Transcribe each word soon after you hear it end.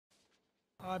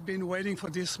I've been waiting for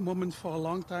this moment for a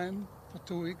long time, for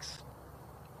 2 weeks.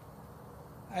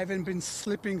 I haven't been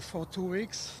sleeping for 2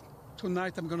 weeks.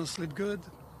 Tonight I'm going to sleep good.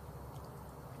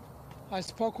 I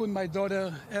spoke with my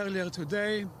daughter earlier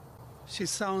today. She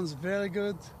sounds very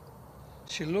good.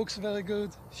 She looks very good.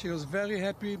 She was very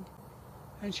happy.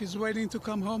 And she's waiting to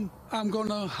come home. I'm going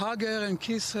to hug her and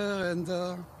kiss her, and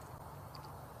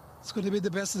it's going to be the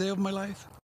best day of my life.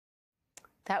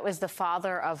 That was the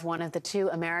father of one of the two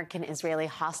American-Israeli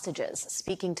hostages,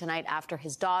 speaking tonight after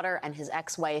his daughter and his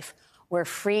ex-wife were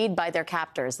freed by their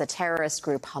captors, the terrorist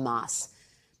group Hamas.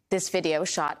 This video,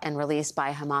 shot and released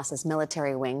by Hamas's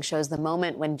military wing, shows the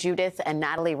moment when Judith and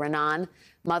Natalie Raanan,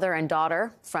 mother and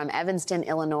daughter from Evanston,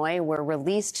 Illinois, were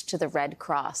released to the Red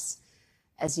Cross.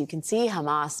 As you can see,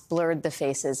 Hamas blurred the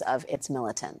faces of its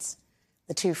militants.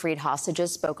 The two freed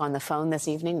hostages spoke on the phone this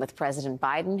evening with President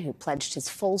Biden, who pledged his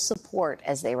full support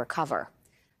as they recover.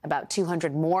 About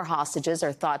 200 more hostages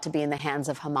are thought to be in the hands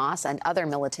of Hamas and other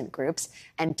militant groups,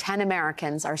 and 10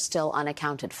 Americans are still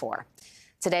unaccounted for.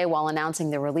 Today, while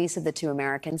announcing the release of the two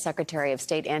Americans, Secretary of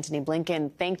State Antony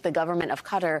Blinken thanked the government of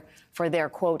Qatar for their,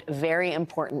 quote, very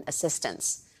important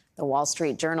assistance. The Wall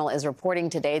Street Journal is reporting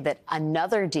today that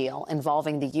another deal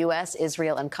involving the U.S.,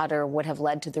 Israel and Qatar would have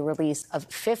led to the release of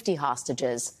 50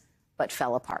 hostages, but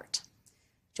fell apart.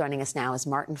 Joining us now is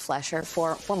Martin Fletcher,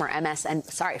 former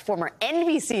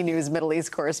NBC News Middle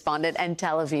East correspondent and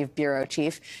Tel Aviv bureau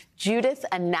chief. Judith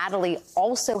and Natalie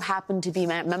also happen to be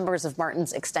members of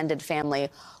Martin's extended family.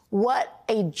 What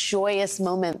a joyous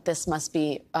moment this must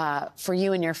be for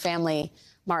you and your family,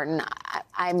 Martin.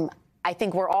 I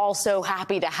think we're all so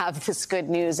happy to have this good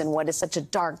news in what is such a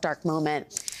dark, dark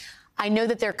moment. I know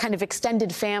that they're kind of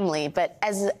extended family, but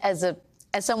as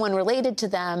someone related to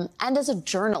them and as a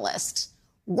journalist,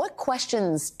 what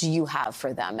questions do you have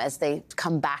for them as they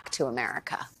come back to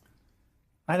America?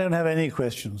 I don't have any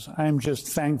questions. I'm just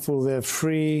thankful they're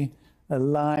free,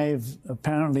 alive,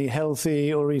 apparently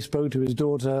healthy. Ori spoke to his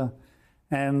daughter,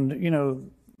 and, you know,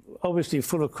 obviously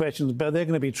full of questions, but they're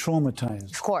going to be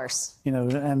traumatized. Of course. You know,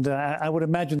 and I would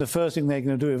imagine the first thing they're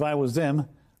going to do, if I was them,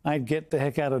 I'd get the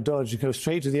heck out of Dodge, go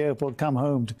straight to the airport, come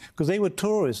home, because they were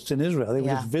tourists in Israel. They were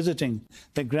just visiting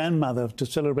their grandmother to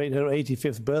celebrate her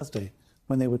 85th birthday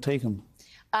when they were taken.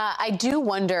 I do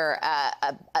wonder,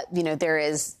 you know, there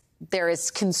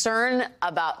is concern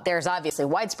about, there's obviously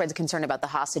widespread concern about the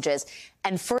hostages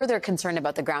and further concern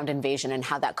about the ground invasion and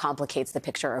how that complicates the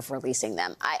picture of releasing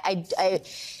them.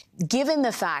 Given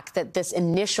the fact that this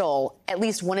initial, at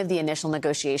least one of the initial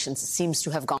negotiations seems to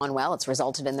have gone well, it's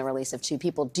resulted in the release of two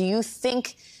people. Do you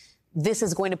think this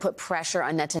is going to put pressure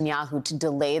on Netanyahu to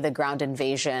delay the ground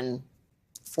invasion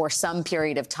for some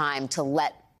period of time to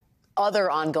let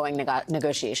other ongoing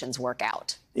negotiations work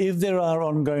out? If there are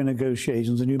ongoing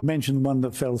negotiations, and you mentioned one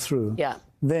that fell through,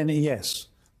 then yes.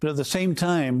 But at the same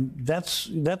time, that's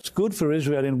good for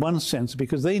Israel in one sense,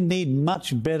 because they need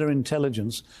much better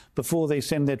intelligence before they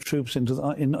send their troops in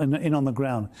on the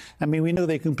ground. I mean, we know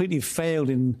they completely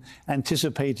failed in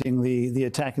anticipating the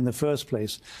attack in the first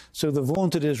place. So the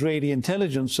vaunted Israeli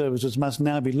intelligence services must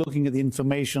now be looking at the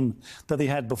information that they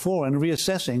had before and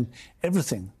reassessing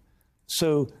everything.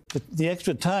 So the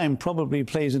extra time probably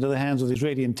plays into the hands of the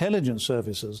Israeli intelligence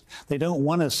services. They don't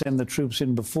want to send the troops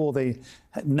in before they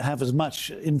have as much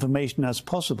information as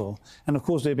possible. And, of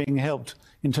course, they're being helped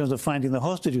in terms of finding the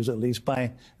hostages, at least,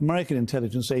 by American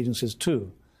intelligence agencies,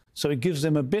 too. So it gives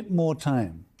them a bit more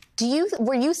time.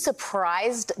 Were you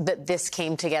surprised that this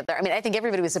came together? I mean, I think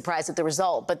everybody was surprised at the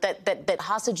result, but that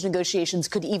hostage negotiations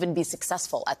could even be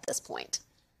successful at this point.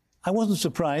 I wasn't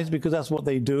surprised, because that's what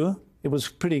they do. It was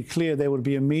pretty clear there would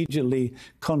be immediately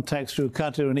contacts through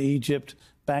Qatar and Egypt,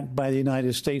 backed by the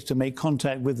United States, to make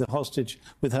contact with the hostage,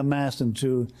 with Hamas, and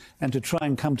to try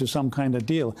and come to some kind of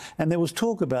deal. And there was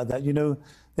talk about that. You know,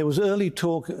 there was early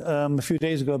talk a few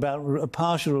days ago about a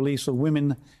partial release of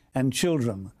women and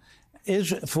children.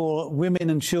 For women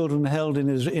and children held in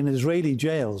Israeli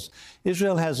jails.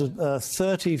 Israel has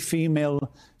 30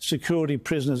 female security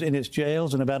prisoners in its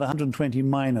jails and about 120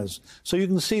 minors. So you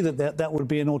can see that would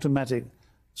be an automatic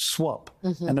swap.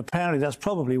 And apparently that's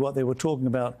probably what they were talking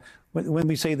about. When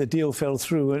we say the deal fell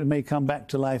through, it may come back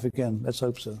to life again. Let's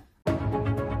hope so.